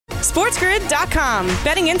SportsGrid.com.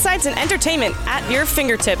 Betting insights and entertainment at your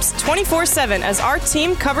fingertips 24/7 as our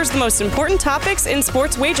team covers the most important topics in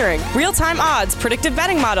sports wagering. Real-time odds, predictive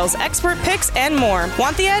betting models, expert picks, and more.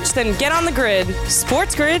 Want the edge? Then get on the grid.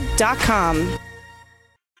 SportsGrid.com.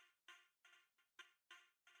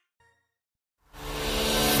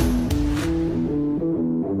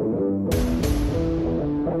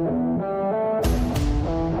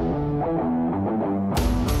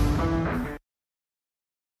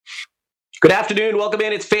 Good afternoon. Welcome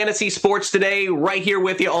in. It's Fantasy Sports Today, right here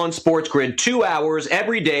with you on Sports Grid. 2 hours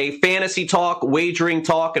every day, fantasy talk, wagering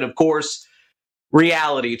talk, and of course,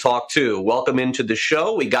 reality talk too. Welcome into the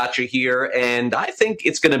show. We got you here, and I think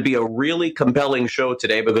it's going to be a really compelling show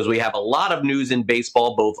today because we have a lot of news in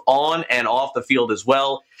baseball, both on and off the field as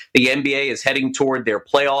well. The NBA is heading toward their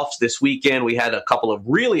playoffs this weekend. We had a couple of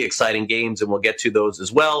really exciting games, and we'll get to those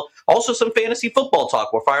as well. Also, some fantasy football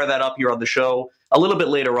talk. We'll fire that up here on the show a little bit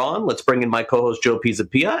later on. Let's bring in my co-host, Joe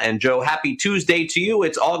Pisapia. And Joe, happy Tuesday to you.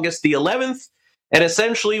 It's August the 11th, and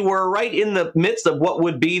essentially we're right in the midst of what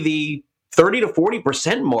would be the 30 to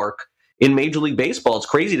 40% mark in Major League Baseball. It's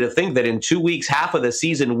crazy to think that in 2 weeks, half of the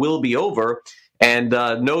season will be over. And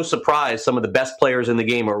no surprise, some of the best players in the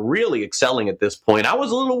game are really excelling at this point. I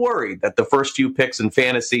was a little worried that the first few picks in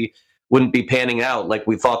fantasy wouldn't be panning out like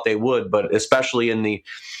we thought they would, but especially in the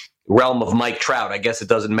realm of Mike Trout, I guess it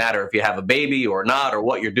doesn't matter if you have a baby or not or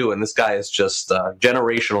what you're doing. This guy is just a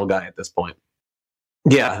generational guy at this point.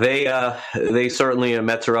 Yeah, they certainly,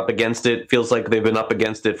 Mets are up against it. Feels like they've been up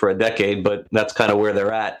against it for a decade, but that's kind of where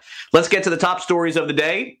they're at. Let's get to the top stories of the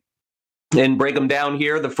day and break them down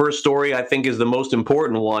here. The first story, I think, is the most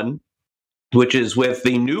important one, which is with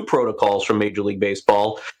the new protocols from Major League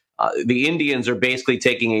Baseball. The Indians are basically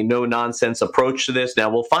taking a no-nonsense approach to this. Now,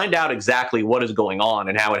 we'll find out exactly what is going on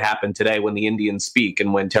and how it happened today when the Indians speak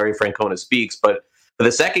and when Terry Francona speaks, but for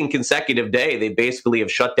the second consecutive day, they basically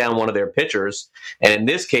have shut down one of their pitchers. And in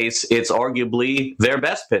this case, it's arguably their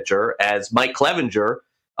best pitcher as Mike Clevinger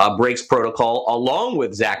breaks protocol along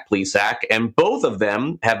with Zach Plesac. And both of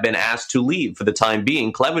them have been asked to leave for the time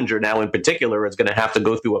being. Clevinger now in particular is going to have to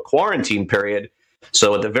go through a quarantine period.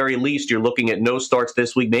 So at the very least, you're looking at no starts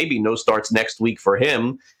this week, maybe no starts next week for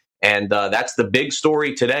him. And that's the big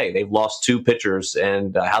story today. They've lost two pitchers,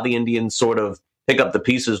 and how the Indians sort of pick up the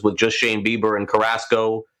pieces with just Shane Bieber and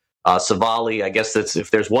Carrasco, Savali. I guess that's if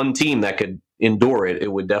there's one team that could endure it,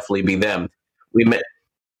 it would definitely be them.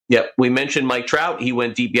 We mentioned Mike Trout. He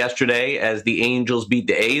went deep yesterday as the Angels beat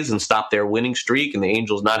the A's and stopped their winning streak, and the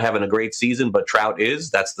Angels not having a great season, but Trout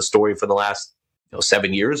is. That's the story for the last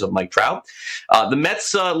 7 years of Mike Trout. The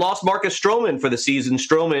Mets lost Marcus Stroman for the season.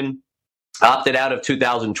 Stroman opted out of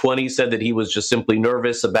 2020, said that he was just simply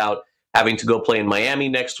nervous about having to go play in Miami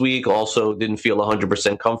next week. Also didn't feel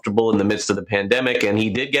 100% comfortable in the midst of the pandemic, and he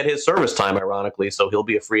did get his service time, ironically, so he'll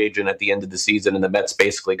be a free agent at the end of the season, and the Mets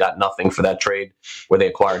basically got nothing for that trade where they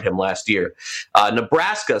acquired him last year.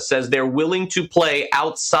 Nebraska says they're willing to play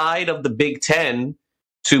outside of the Big Ten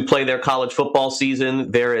to play their college football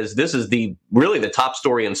season. This is really the top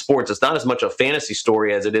story in sports. It's not as much a fantasy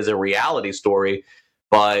story as it is a reality story,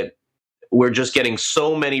 but we're just getting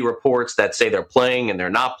so many reports that say they're playing and they're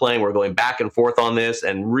not playing. We're going back and forth on this,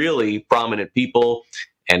 and really prominent people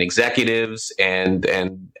and executives and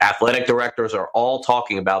athletic directors are all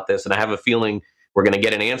talking about this. And I have a feeling we're going to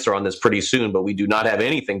get an answer on this pretty soon, but we do not have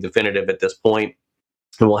anything definitive at this point.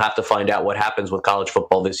 And we'll have to find out what happens with college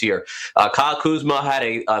football this year. Kyle Kuzma had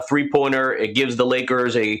a three-pointer. It gives the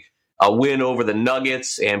Lakers a win over the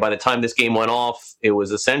Nuggets. And by the time this game went off, it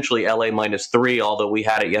was essentially LA -3, although we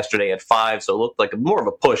had it yesterday at 5. So it looked like more of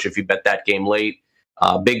a push if you bet that game late.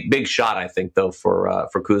 Big shot, I think, though, for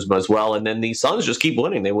Kuzma as well. And then the Suns just keep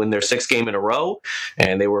winning. They win their 6th game in a row,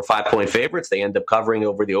 and they were 5-point favorites. They end up covering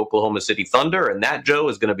over the Oklahoma City Thunder. And that, Joe,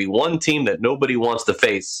 is going to be one team that nobody wants to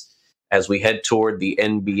face as we head toward the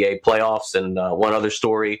NBA playoffs. And one other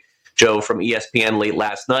story, Joe, from ESPN late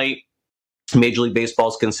last night, Major League Baseball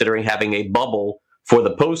is considering having a bubble for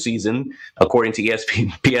the postseason. According to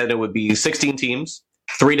ESPN, it would be 16 teams,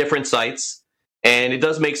 3 different sites. And it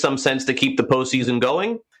does make some sense to keep the postseason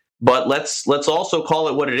going. But let's also call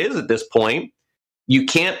it what it is at this point. You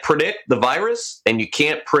can't predict the virus, and you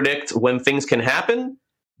can't predict when things can happen.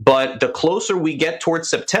 But the closer we get towards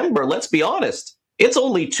September, let's be honest, it's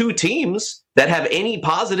only 2 teams that have any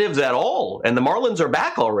positives at all, and the Marlins are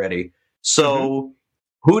back already. So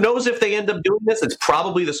who knows if they end up doing this? It's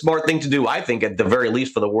probably the smart thing to do, I think, at the very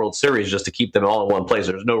least for the World Series, just to keep them all in one place.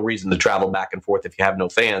 There's no reason to travel back and forth if you have no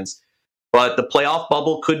fans. But the playoff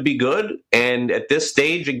bubble could be good, and at this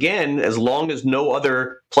stage, again, as long as no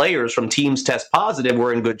other players from teams test positive,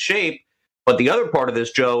 we're in good shape. But the other part of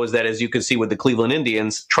this, Joe, is that as you can see with the Cleveland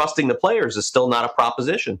Indians, trusting the players is still not a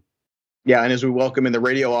proposition. Yeah, and as we welcome in the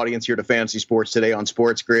radio audience here to Fantasy Sports today on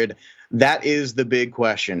Sports Grid, that is the big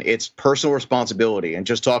question. It's personal responsibility. And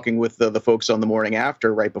just talking with the folks on the morning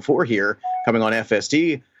after, right before here, coming on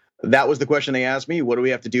FST, that was the question they asked me. What do we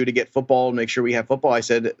have to do to get football and make sure we have football? I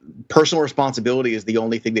said, personal responsibility is the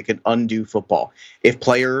only thing that can undo football. If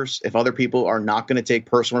other people are not going to take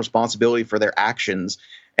personal responsibility for their actions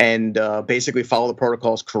and basically follow the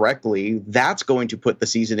protocols correctly, that's going to put the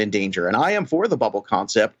season in danger. And I am for the bubble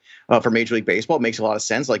concept for Major League Baseball. It makes a lot of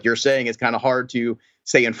sense. Like you're saying, it's kind of hard to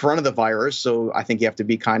stay in front of the virus. So I think you have to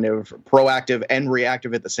be kind of proactive and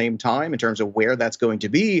reactive at the same time in terms of where that's going to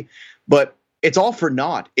be. But it's all for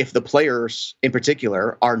naught if the players in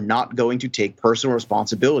particular are not going to take personal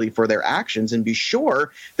responsibility for their actions and be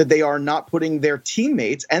sure that they are not putting their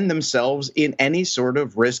teammates and themselves in any sort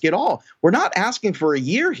of risk at all. We're not asking for a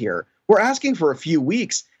year here. We're asking for a few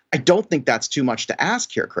weeks. I don't think that's too much to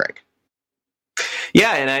ask here, Craig.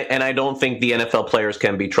 Yeah, and I don't think the NFL players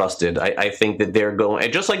can be trusted. I think that they're going,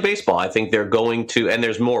 and just like baseball, I think they're going to, and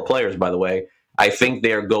there's more players, by the way, I think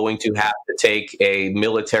they're going to have to take a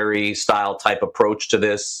military style type approach to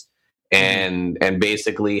this and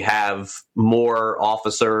basically have more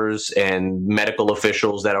officers and medical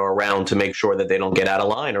officials that are around to make sure that they don't get out of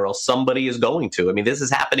line, or else somebody is going to. I mean, this is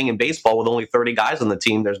happening in baseball with only 30 guys on the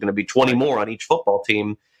team. There's going to be 20 more on each football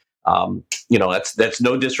team. That's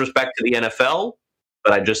no disrespect to the NFL,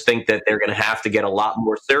 but I just think that they're going to have to get a lot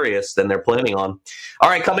more serious than they're planning on. All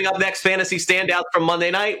right, coming up next, Fantasy Standouts from Monday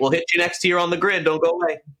night. We'll hit you next here on the grid. Don't go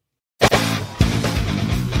away.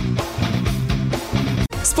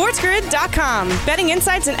 SportsGrid.com. Betting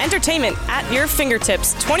insights and entertainment at your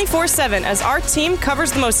fingertips 24/7 as our team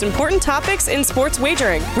covers the most important topics in sports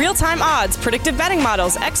wagering. Real-time odds, predictive betting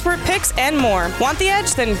models, expert picks, and more. Want the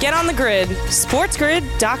edge? Then get on the grid.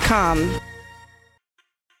 SportsGrid.com.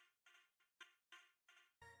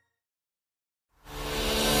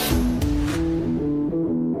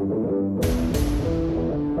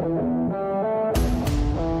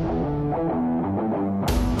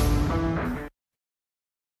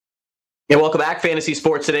 And welcome back, Fantasy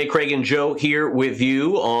Sports Today. Craig and Joe here with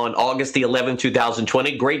you on August the 11th,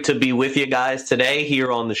 2020. Great to be with you guys today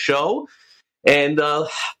here on the show. And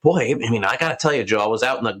boy, I mean, I got to tell you, Joe, I was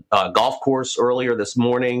out in the golf course earlier this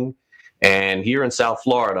morning, and here in South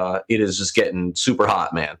Florida, it is just getting super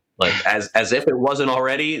hot, man. Like as if it wasn't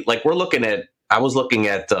already. Like I was looking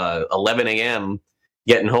at 11 a.m.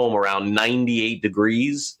 getting home around 98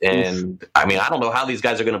 degrees. And I mean, I don't know how these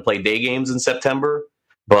guys are going to play day games in September.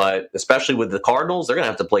 But especially with the Cardinals, they're going to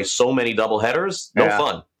have to play so many doubleheaders. No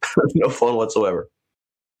fun. No fun whatsoever.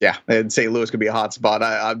 Yeah, and St. Louis could be a hot spot.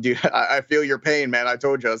 I feel your pain, man. I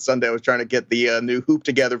told you on Sunday I was trying to get the new hoop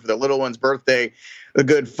together for the little one's birthday. A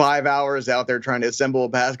good 5 hours out there trying to assemble a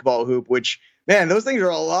basketball hoop, which, man, those things are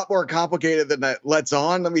a lot more complicated than that lets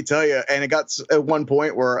on, let me tell you. And it got at one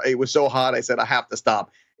point where it was so hot, I said, I have to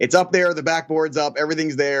stop. It's up there. The backboard's up.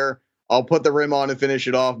 Everything's there. I'll put the rim on and finish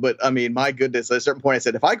it off. But, I mean, my goodness, at a certain point I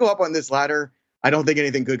said, if I go up on this ladder, I don't think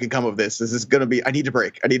anything good can come of this. This is going to be – I need to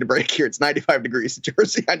break. Here. It's 95 degrees in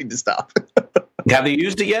Jersey. I need to stop. Have they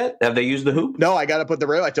used it yet? Have they used the hoop? No, I got to put the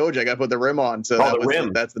rim. I told you I got to put the rim on. So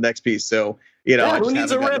that's the next piece. So, who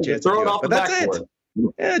needs a rim? Throw it off the backboard.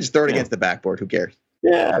 Yeah, just throw it against the backboard. Who cares?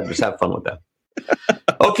 Yeah, just have fun with that.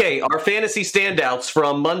 Okay, our fantasy standouts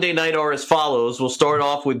from Monday night are as follows. We'll start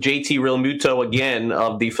off with JT Realmuto again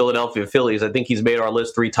of the Philadelphia Phillies. I think he's made our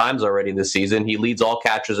list 3 times already this season. He leads all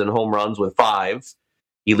catchers in home runs with 5.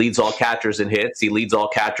 He leads all catchers in hits. He leads all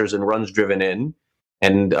catchers in runs driven in.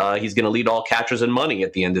 And he's going to lead all catchers in money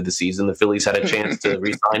at the end of the season. The Phillies had a chance to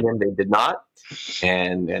re-sign him. They did not.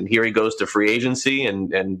 And here he goes to free agency.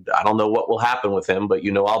 And I don't know what will happen with him, but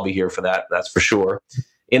I'll be here for that. That's for sure.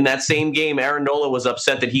 In that same game, Aaron Nola was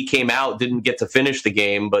upset that he came out, didn't get to finish the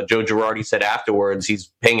game, but Joe Girardi said afterwards he's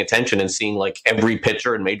paying attention and seeing like every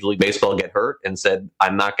pitcher in Major League Baseball get hurt and said,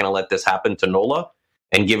 I'm not going to let this happen to Nola.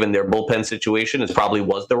 And given their bullpen situation, it probably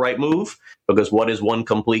was the right move, because what is one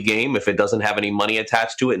complete game if it doesn't have any money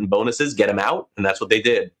attached to it and bonuses? Get him out, and that's what they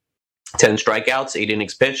did. 10 strikeouts, 8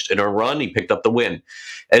 innings pitched, and a run. He picked up the win.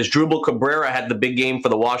 As Drupal Cabrera had the big game for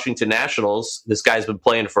the Washington Nationals, this guy's been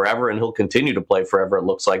playing forever, and he'll continue to play forever, it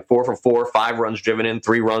looks like. 4 for 4, 5 runs driven in,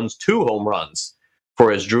 3 runs, 2 home runs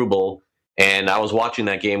for his Drupal. And I was watching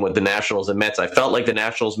that game with the Nationals and Mets. I felt like the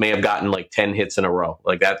Nationals may have gotten like 10 hits in a row.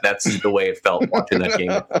 Like that's the way it felt watching that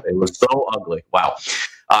game. It was so ugly. Wow.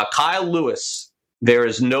 Kyle Lewis. There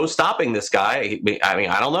is no stopping this guy. I mean,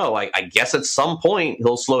 I don't know. I guess at some point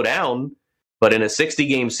he'll slow down, But in a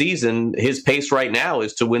 60-game season, his pace right now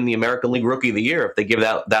is to win the American League Rookie of the Year if they give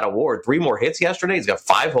that award. 3 more hits yesterday. He's got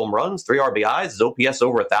 5 home runs, 3 RBIs. His OPS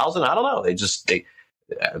over 1,000. I don't know.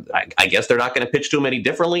 I guess they're not going to pitch to him any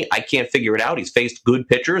differently. I can't figure it out. He's faced good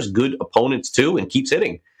pitchers, good opponents too, and keeps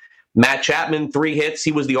hitting. Matt Chapman, 3 hits.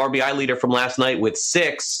 He was the RBI leader from last night with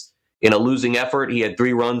 6 in a losing effort. He had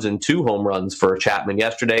 3 runs and 2 home runs for Chapman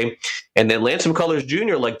yesterday. And then Lance McCullers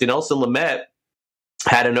Jr., like Dinelson Lamet,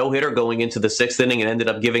 had a no-hitter going into the 6th inning and ended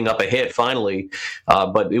up giving up a hit finally.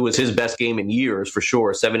 But it was his best game in years for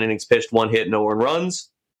sure. 7 innings pitched, 1 hit, no earned runs.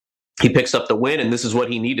 He picks up the win, and this is what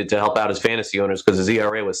he needed to help out his fantasy owners because his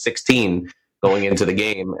ERA was 16 going into the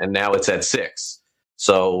game, and now it's at 6.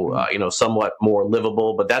 So, somewhat more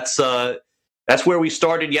livable. But that's where we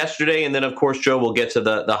started yesterday. And then, of course, Joe, we'll get to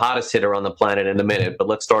the hottest hitter on the planet in a minute. But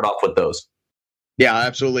let's start off with those. Yeah,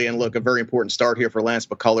 absolutely. And look, a very important start here for Lance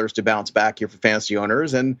McCullers to bounce back here for fantasy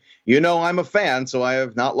owners. And I'm a fan, so I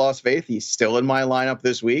have not lost faith. He's still in my lineup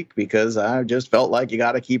this week because I just felt like you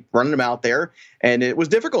got to keep running him out there. And it was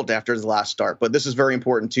difficult after his last start. But this is very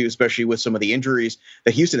important, too, especially with some of the injuries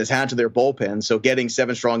that Houston has had to their bullpen. So getting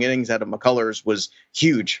 7 strong innings out of McCullers was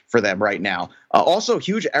huge for them right now. Also,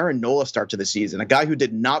 huge Aaron Nola start to the season, a guy who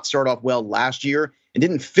did not start off well last year and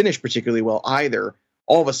didn't finish particularly well either.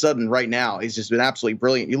 All of a sudden, right now, he's just been absolutely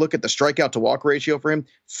brilliant. You look at the strikeout to walk ratio for him,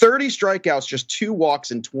 30 strikeouts, just 2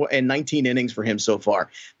 walks and 19 innings for him so far.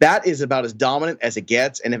 That is about as dominant as it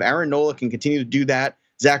gets. And if Aaron Nola can continue to do that,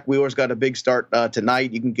 Zach Wheeler's got a big start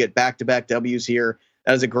tonight. You can get back-to-back W's here.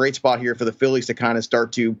 That is a great spot here for the Phillies to kind of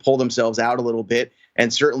start to pull themselves out a little bit.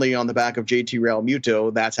 And certainly on the back of JT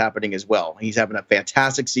Realmuto, that's happening as well. He's having a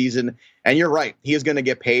fantastic season. And you're right, he is going to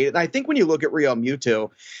get paid. And I think when you look at Realmuto,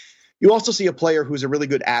 you also see a player who's a really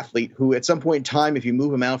good athlete who at some point in time, if you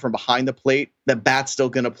move him out from behind the plate, the bat's still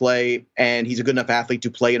going to play, and he's a good enough athlete to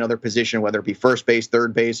play another position, whether it be first base,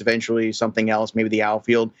 third base, eventually something else, maybe the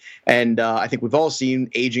outfield. And I think we've all seen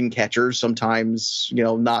aging catchers sometimes,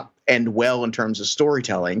 not end well in terms of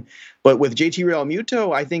storytelling. But with JT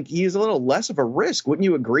Realmuto, I think he's a little less of a risk. Wouldn't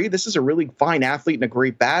you agree? This is a really fine athlete and a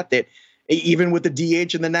great bat that even with the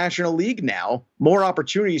DH in the National League now, more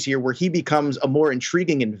opportunities here where he becomes a more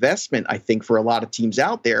intriguing investment, I think, for a lot of teams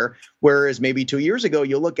out there. Whereas maybe 2 years ago,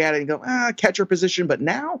 you look at it and go, catcher position. But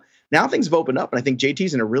now things have opened up. And I think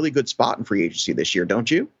JT's in a really good spot in free agency this year, don't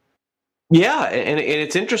you? Yeah, and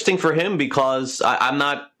it's interesting for him because I'm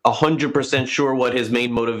not 100% sure what his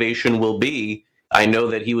main motivation will be. I know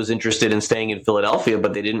that he was interested in staying in Philadelphia,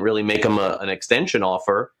 but they didn't really make him an extension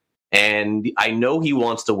offer. And I know he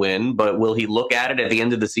wants to win, but will he look at it at the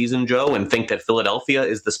end of the season, Joe, and think that Philadelphia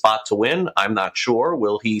is the spot to win? I'm not sure.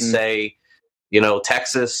 Will he say,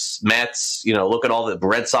 Texas, Mets, look at all the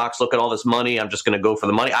Red Sox, look at all this money. I'm just going to go for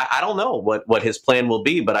the money. I don't know what his plan will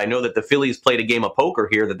be, but I know that the Phillies played a game of poker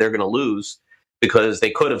here that they're going to lose because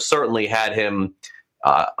they could have certainly had him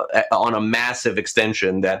on a massive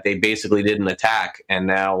extension that they basically didn't attack. And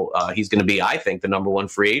now he's going to be, I think, the number 1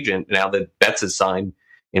 free agent now that Betts is signed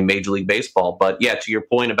in Major League Baseball. But yeah, to your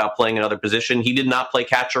point about playing another position, he did not play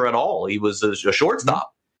catcher at all. He was a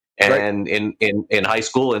shortstop and in high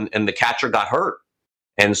school, and the catcher got hurt.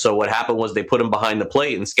 And so what happened was they put him behind the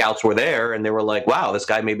plate and scouts were there and they were like, wow, this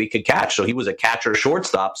guy maybe could catch. So he was a catcher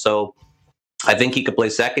shortstop. So I think he could play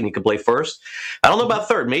second. He could play first. I don't know about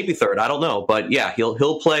third, maybe third. I don't know. But yeah,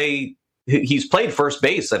 he'll play. He's played first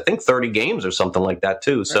base, I think 30 games or something like that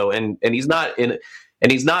too. So, and he's not in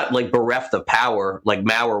And he's not like bereft of power like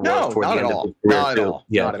Mauer was toward the end of his career. Not at all.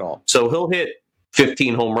 Yeah. Not at all. So he'll hit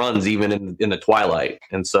 15 home runs even in the twilight.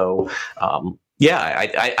 And so,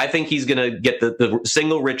 I think he's going to get the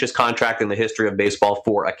single richest contract in the history of baseball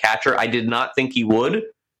for a catcher. I did not think he would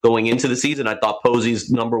going into the season. I thought Posey's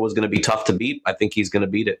number was going to be tough to beat. I think he's going to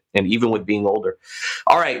beat it, and even with being older.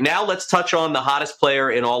 All right, now let's touch on the hottest player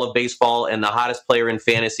in all of baseball and the hottest player in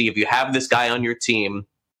fantasy. If you have this guy on your team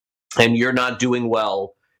and you're not doing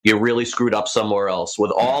well, you're really screwed up somewhere else. With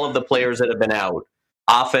all of the players that have been out,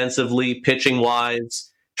 offensively, pitching-wise,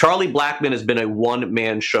 Charlie Blackmon has been a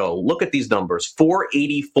one-man show. Look at these numbers,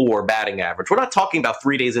 484 batting average. We're not talking about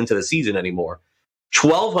 3 days into the season anymore.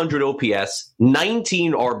 1,200 OPS,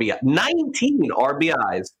 19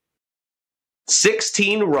 RBIs,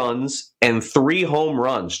 16 runs, and 3 home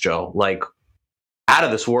runs, Joe. Like, out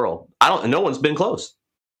of this world. No one's been close.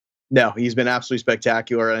 No, he's been absolutely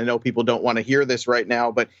spectacular. And I know people don't want to hear this right now,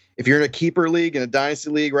 but if you're in a keeper league, in a dynasty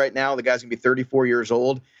league right now, the guy's going to be 34 years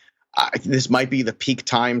old. This might be the peak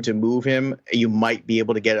time to move him. You might be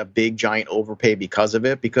able to get a big, giant overpay because of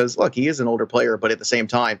it. Because, look, he is an older player, but at the same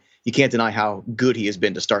time, you can't deny how good he has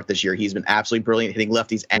been to start this year. He's been absolutely brilliant, hitting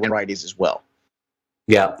lefties and righties as well.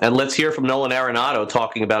 Yeah, and let's hear from Nolan Arenado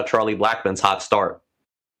talking about Charlie Blackmon's hot start.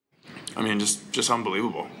 I mean, just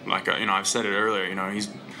unbelievable. Like, I've said it earlier, he's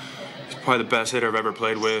probably the best hitter I've ever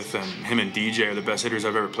played with, and him and DJ are the best hitters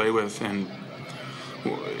I've ever played with. And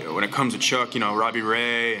when it comes to Chuck, Robbie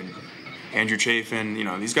Ray and Andrew Chafin,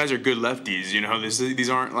 these guys are good lefties. These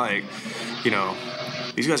aren't like,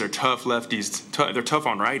 these guys are tough lefties. They're tough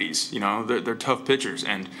on righties. They're tough pitchers.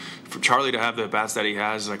 And for Charlie to have the bats that he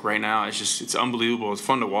has, like right now, it's unbelievable. It's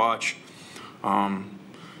fun to watch.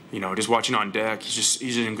 Just watching on deck,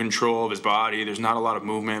 he's in control of his body. There's not a lot of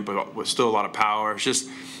movement, but with still a lot of power.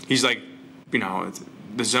 He's like,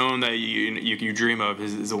 the zone that you dream of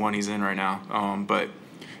is the one he's in right now. But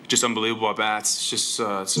just unbelievable at bats. It's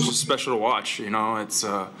just special to watch. It's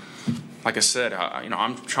like I said,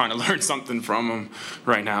 I'm trying to learn something from him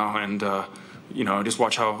right now, and just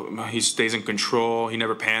watch how he stays in control. He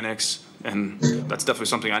never panics, and that's definitely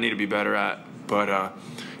something I need to be better at. But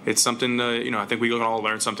it's something I think we can all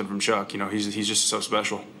learn something from Chuck. He's just so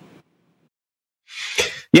special.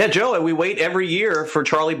 Yeah, Joe, and we wait every year for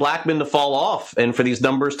Charlie Blackmon to fall off and for these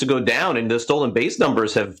numbers to go down, and the stolen base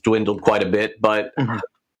numbers have dwindled quite a bit, but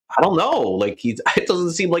I don't know. Like, it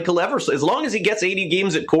doesn't seem like he'll ever, as long as he gets 80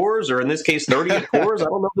 games at Coors, or in this case 30 at Coors, I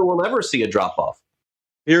don't know if we'll ever see a drop off.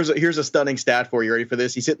 Here's a stunning stat for you. Ready for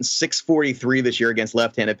this? He's hitting .643 this year against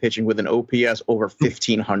left-handed pitching with an OPS over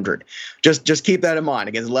 1,500. Just keep that in mind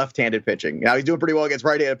against left-handed pitching. Now, he's doing pretty well against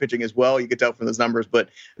right-handed pitching as well. You can tell from those numbers, but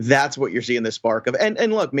that's what you're seeing the spark of.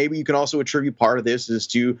 And look, maybe you can also attribute part of this is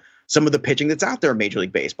to some of the pitching that's out there in Major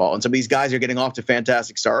League Baseball. And some of these guys are getting off to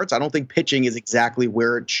fantastic starts. I don't think pitching is exactly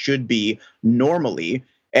where it should be normally.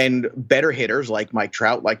 And better hitters like Mike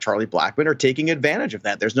Trout, like Charlie Blackmon, are taking advantage of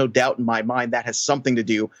that. There's no doubt in my mind that has something to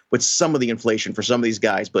do with some of the inflation for some of these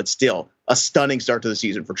guys, but still a stunning start to the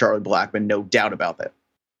season for Charlie Blackmon, no doubt about that.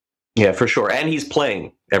 Yeah, for sure. And he's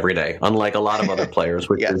playing every day, unlike a lot of other players,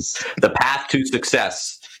 which is the path to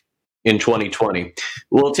success in 2020.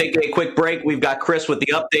 We'll take a quick break. We've got Chris with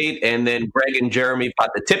the update, and then Greg and Jeremy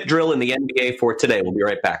got the tip drill in the NBA for today. We'll be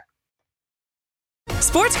right back.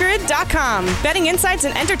 SportsGrid.com. Betting insights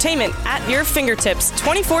and entertainment at your fingertips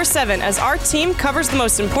 24/7 as our team covers the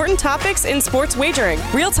most important topics in sports wagering.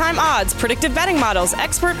 Real-time odds, predictive betting models,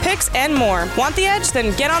 expert picks, and more. Want the edge?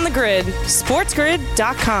 Then get on the grid.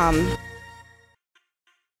 SportsGrid.com.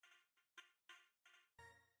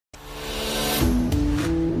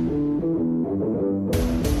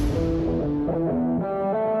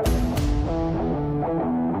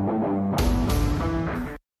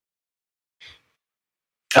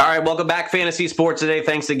 All right, welcome back, Fantasy Sports Today.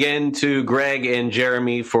 Thanks again to Greg and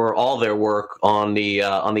Jeremy for all their work on the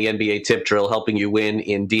NBA tip drill, helping you win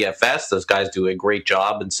in DFS. Those guys do a great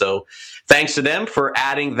job, and so thanks to them for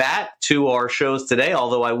adding that to our shows today.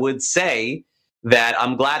 Although I would say that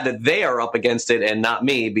I'm glad that they are up against it and not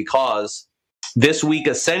me, because this week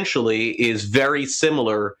essentially is very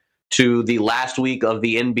similar to the last week of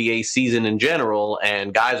the NBA season in general,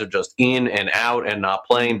 and guys are just in and out and not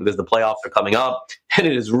playing because the playoffs are coming up, and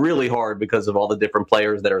it is really hard because of all the different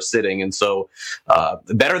players that are sitting, and so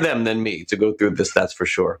better them than me to go through this, that's for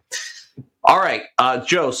sure. All right,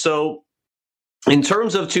 Joe, so in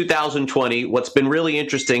terms of 2020, what's been really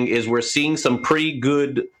interesting is we're seeing some pretty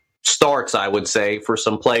good starts, I would say, for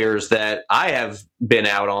some players that I have been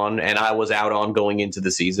out on, and I was out on going into the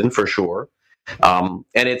season for sure. And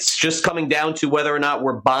it's just coming down to whether or not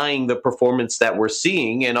we're buying the performance that we're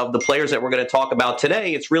seeing. And of the players that we're going to talk about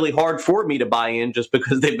today, it's really hard for me to buy in just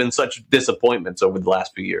because they've been such disappointments over the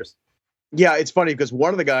last few years. Yeah, it's funny because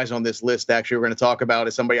one of the guys on this list actually we're going to talk about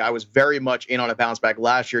is somebody I was very much in on a bounce back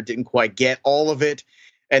last year, didn't quite get all of it,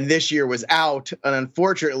 and this year was out. And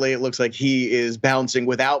unfortunately, it looks like he is bouncing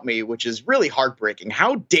without me, which is really heartbreaking.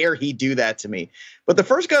 How dare he do that to me? But the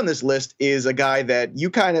first guy on this list is a guy that you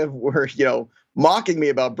kind of were, mocking me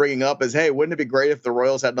about bringing up as, hey, wouldn't it be great if the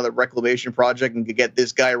Royals had another reclamation project and could get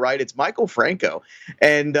this guy right? It's Michael Franco.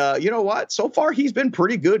 And you know what? So far, he's been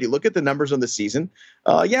pretty good. You look at the numbers on the season.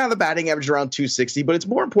 The batting average around 260, but it's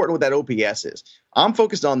more important what that OPS is. I'm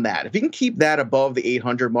focused on that. If he can keep that above the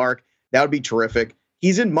 800 mark, that would be terrific.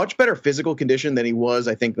 He's in much better physical condition than he was,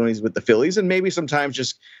 I think, when he's with the Phillies. And maybe sometimes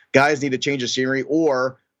just guys need to change the scenery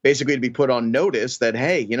or basically to be put on notice that,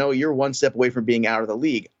 hey, you're one step away from being out of the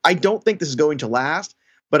league. I don't think this is going to last,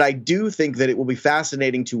 but I do think that it will be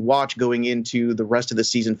fascinating to watch going into the rest of the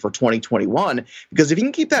season for 2021, because if he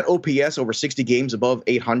can keep that OPS over 60 games above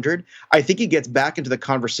 800, I think he gets back into the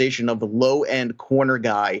conversation of the low-end corner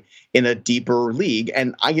guy in a deeper league.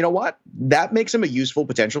 And you know what? That makes him a useful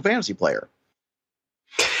potential fantasy player.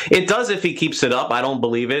 It does if he keeps it up. I don't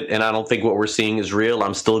believe it, and I don't think what we're seeing is real.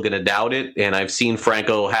 I'm still going to doubt it, and I've seen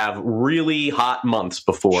Franco have really hot months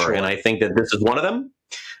before, Sure. and I think that this is one of them.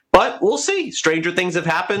 But we'll see. Stranger things have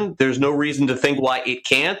happened. There's no reason to think why it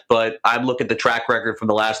can't, but I look at the track record from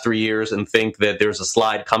the last 3 years and think that there's a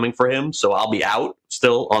slide coming for him, so I'll be out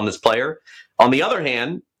still on this player. On the other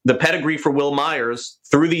hand, the pedigree for Will Myers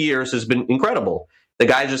through the years has been incredible. The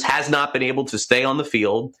guy just has not been able to stay on the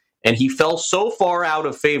field, and he fell so far out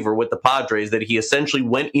of favor with the Padres that he essentially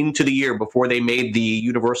went into the year before they made the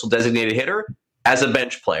universal designated hitter as a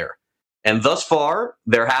bench player. And thus far,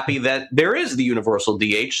 they're happy that there is the universal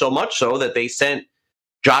DH, so much so that they sent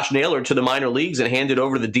Josh Naylor to the minor leagues and handed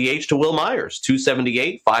over the DH to Will Myers.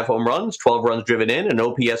 278, 5 home runs, 12 runs driven in, an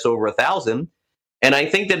OPS over 1,000. And I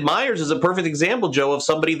think that Myers is a perfect example, Joe, of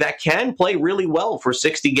somebody that can play really well for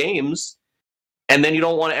 60 games, and then you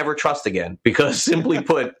don't want to ever trust again. Because simply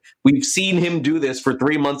put, we've seen him do this for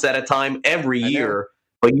 3 months at a time every year,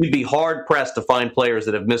 but you'd be hard-pressed to find players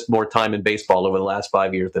that have missed more time in baseball over the last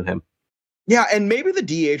 5 years than him. Yeah, and maybe the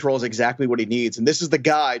DH role is exactly what he needs. And this is the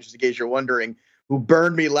guy, just in case you're wondering, who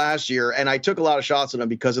burned me last year, and I took a lot of shots at him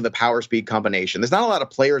because of the power speed combination. There's not a lot of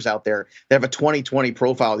players out there that have a 20-20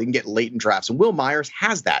 profile that you can get late in drafts, and Will Myers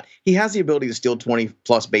has that. He has the ability to steal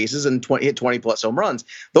 20-plus bases and hit 20-plus home runs.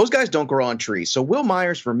 Those guys don't grow on trees. So Will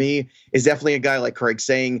Myers, for me, is definitely a guy like Craig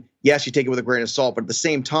saying, yes, you take it with a grain of salt, but at the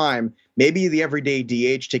same time, maybe the everyday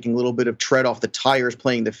DH taking a little bit of tread off the tires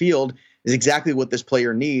playing the field is exactly what this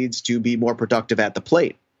player needs to be more productive at the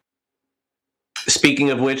plate.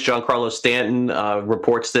 Speaking of which, Giancarlo Stanton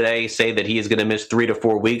reports today say that he is going to miss 3 to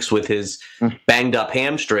 4 weeks with his banged up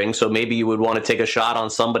hamstring. So maybe you would want to take a shot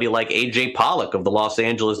on somebody like A.J. Pollock of the Los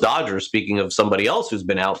Angeles Dodgers, speaking of somebody else who's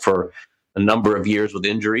been out for a number of years with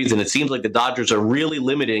injuries. And it seems like the Dodgers are really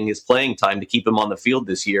limiting his playing time to keep him on the field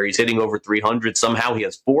this year. He's hitting over 300. Somehow he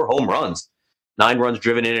has 4 home runs. 9 runs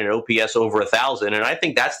driven in, an OPS over 1,000. And I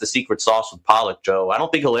think that's the secret sauce with Pollock, Joe. I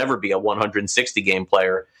don't think he'll ever be a 160-game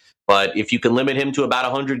player. But if you can limit him to about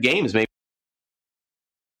 100 games, maybe.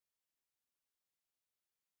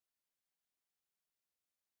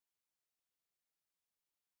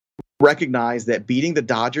 Recognize that beating the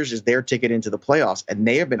Dodgers is their ticket into the playoffs, and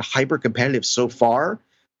they have been hyper competitive so far,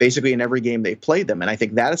 basically in every game they've played them. And I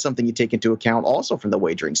think that is something you take into account also from the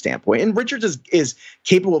wagering standpoint. And Richards is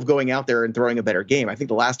capable of going out there and throwing a better game. I think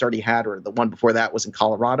the last start he had, or the one before that, was in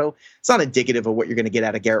Colorado. It's not indicative of what you're going to get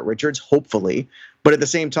out of Garrett Richards, hopefully. But at the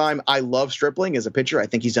same time, I love Stripling as a pitcher. I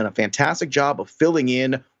think he's done a fantastic job of filling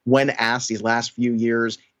in when asked these last few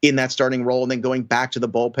years in that starting role, and then going back to the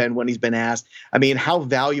bullpen when he's been asked. I mean, how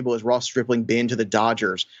valuable has Ross Stripling been to the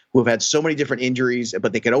Dodgers, who have had so many different injuries,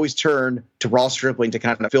 but they could always turn to Ross Stripling to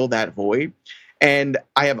kind of fill that void. And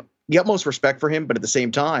I have the utmost respect for him, but at the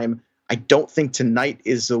same time, I don't think tonight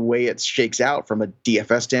is the way it shakes out from a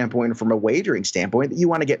DFS standpoint or from a wagering standpoint that you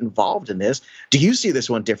want to get involved in this. Do you see this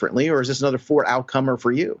one differently, or is this another 4 outcomer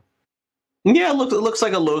for you? Yeah, it looks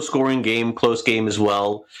like a low-scoring game, close game as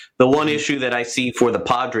well. The one issue that I see for the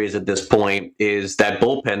Padres at this point is that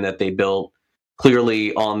bullpen that they built,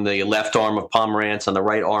 clearly on the left arm of Pomerantz, on the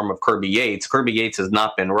right arm of Kirby Yates. Kirby Yates has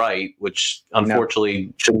not been right, which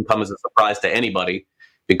unfortunately shouldn't come as a surprise to anybody,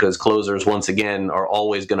 because closers, once again, are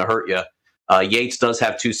always going to hurt you. Yates does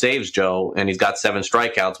have 2 saves, Joe, and he's got 7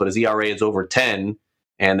 strikeouts, but his ERA is over 10.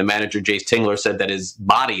 And the manager, Jace Tingler, said that his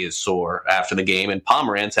body is sore after the game. And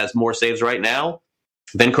Pomerantz has more saves right now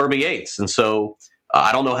than Kirby Yates. And so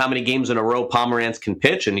I don't know how many games in a row Pomerantz can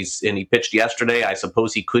pitch. And he pitched yesterday. I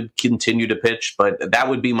suppose he could continue to pitch. But that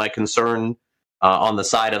would be my concern on the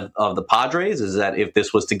side of the Padres, is that if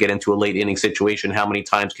this was to get into a late inning situation, how many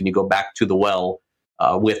times can you go back to the well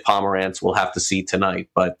with Pomerantz? We'll have to see tonight.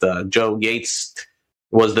 But Joe, Yates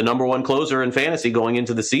was the number 1 closer in fantasy going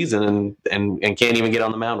into the season, and can't even get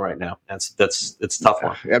on the mound right now. It's a tough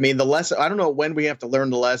one. I mean, the lesson, I don't know when we have to learn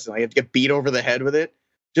the lesson. I have to get beat over the head with it.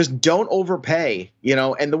 Just don't overpay,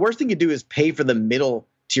 and the worst thing you do is pay for the middle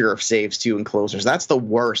tier of saves too in closers. That's the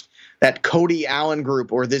worst. That Cody Allen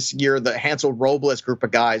group, or this year, the Hansel Robles group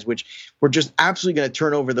of guys, which were just absolutely going to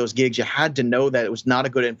turn over those gigs. You had to know that it was not a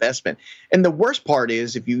good investment. And the worst part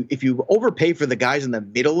is if you overpay for the guys in the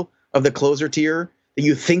middle of the closer tier that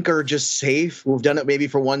you think are just safe, who've done it maybe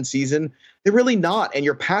for 1 season, they're really not. And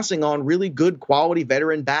you're passing on really good quality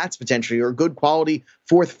veteran bats potentially, or good quality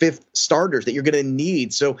 4th, 5th starters that you're going to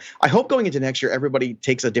need. So I hope going into next year, everybody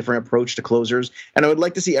takes a different approach to closers. And I would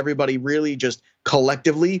like to see everybody really just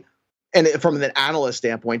collectively and from an analyst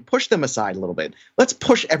standpoint, push them aside a little bit. Let's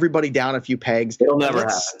push everybody down a few pegs. It'll never happen.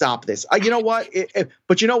 Let's stop this. You know what?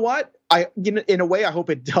 But you know what? In a way, I hope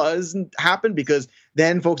it doesn't happen, because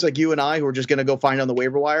then folks like you and I, who are just going to go find on the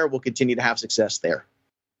waiver wire, will continue to have success there.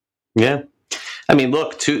 Yeah. I mean,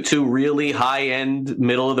 look, two really high-end,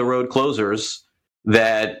 middle-of-the-road closers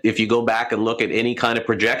that if you go back and look at any kind of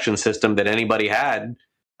projection system that anybody had,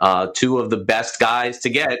 two of the best guys to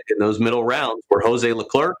get in those middle rounds were Jose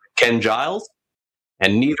Leclerc, Ken Giles,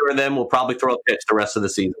 and neither of them will probably throw a pitch the rest of the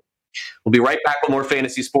season. We'll be right back with more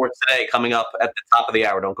fantasy sports today coming up at the top of the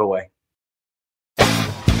hour. Don't go away.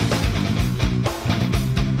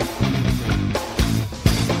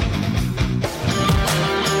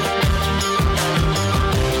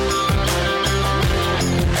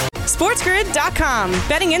 SportsGrid.com.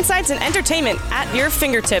 Betting insights and entertainment at your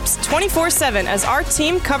fingertips 24/7 as our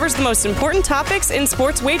team covers the most important topics in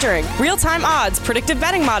sports wagering. Real-time odds, predictive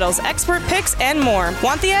betting models, expert picks, and more.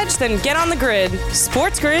 Want the edge? Then get on the grid.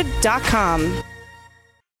 SportsGrid.com.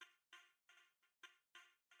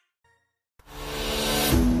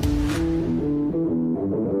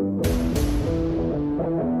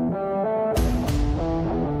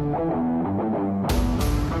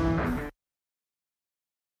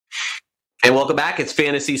 And welcome back. It's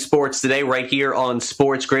Fantasy Sports Today right here on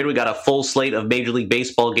Sports Grid. We got a full slate of Major League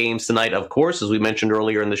Baseball games tonight, of course. As we mentioned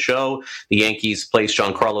earlier in the show, the Yankees placed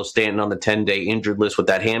Giancarlo Stanton on the 10-day injured list with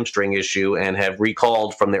that hamstring issue and have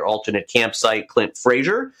recalled from their alternate campsite Clint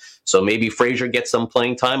Frazier. So maybe Frazier gets some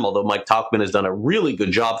playing time, although Mike Tauchman has done a really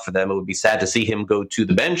good job for them. It would be sad to see him go to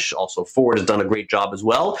the bench. Also, Ford has done a great job as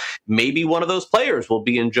well. Maybe one of those players will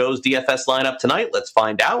be in Joe's DFS lineup tonight. Let's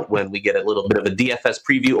find out when we get a little bit of a DFS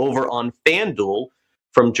preview over on FanDuel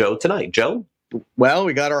from Joe tonight. Joe? Well,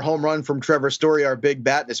 we got our home run from Trevor Story, our big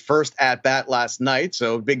bat, his first at-bat last night.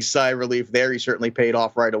 So big sigh of relief there. He certainly paid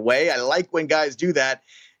off right away. I like when guys do that.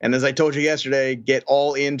 And as I told you yesterday, get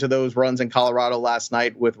all into those runs in Colorado last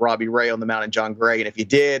night with Robbie Ray on the mound and John Gray. And if you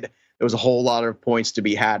did, there was a whole lot of points to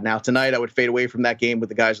be had. Now, tonight, I would fade away from that game with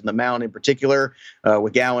the guys on the mound in particular,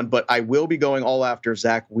 with Gowan. But I will be going all after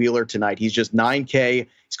Zach Wheeler tonight. He's just 9K.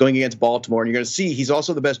 He's going against Baltimore. And you're going to see he's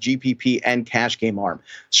also the best GPP and cash game arm.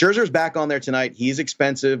 Scherzer's back on there tonight. He's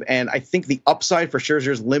expensive. And I think the upside for Scherzer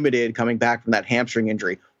is limited coming back from that hamstring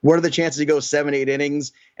injury. What are the chances he goes 7-8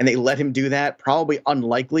 innings and they let him do that? Probably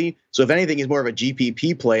unlikely. So if anything, he's more of a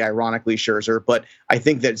GPP play, ironically, Scherzer. But I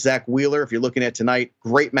think that Zach Wheeler, if you're looking at tonight,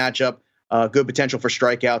 great matchup, good potential for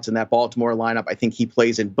strikeouts in that Baltimore lineup. I think he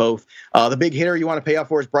plays in both. The big hitter you want to pay off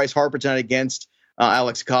for is Bryce Harper tonight against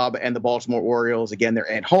Alex Cobb and the Baltimore Orioles. Again, they're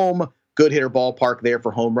at home. Good hitter ballpark there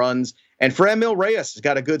for home runs. And Franmil Reyes has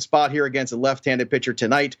got a good spot here against a left-handed pitcher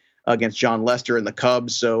tonight against John Lester and the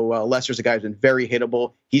Cubs. So Lester's a guy who's been very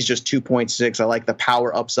hittable. He's just 2.6. I like the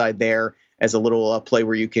power upside there as a little play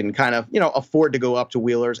where you can kind of, afford to go up to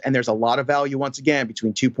Wheelers. And there's a lot of value, once again,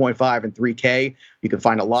 between 2.5 and 3K. You can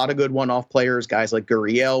find a lot of good one-off players, guys like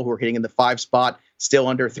Gurriel, who are hitting in the 5 spot, still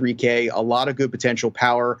under 3K. A lot of good potential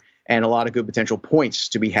power and a lot of good potential points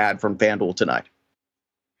to be had from FanDuel tonight.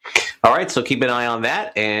 All right, so keep an eye on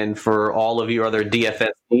that. And for all of your other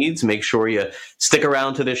DFS needs, make sure you stick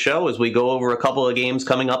around to the show as we go over a couple of games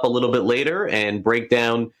coming up a little bit later and break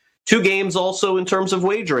down 2 games also in terms of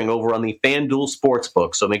wagering over on the FanDuel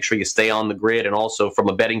Sportsbook. So make sure you stay on the grid. And also from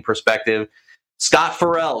a betting perspective, Scott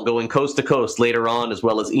Farrell going coast to coast later on, as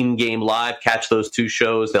well as in-game live. Catch those 2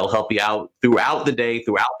 shows. They'll help you out throughout the day,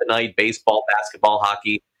 throughout the night, baseball, basketball,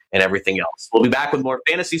 hockey, and everything else. We'll be back with more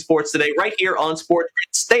fantasy sports today right here on Sports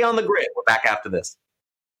Grid. Stay on the grid. We're back after this.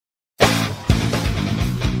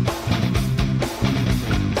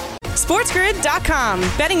 SportsGrid.com.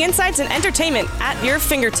 Betting insights and entertainment at your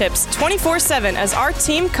fingertips 24/7 as our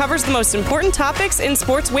team covers the most important topics in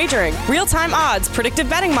sports wagering. Real-time odds, predictive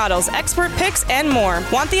betting models, expert picks, and more.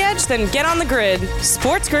 Want the edge? Then get on the grid.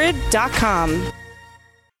 SportsGrid.com.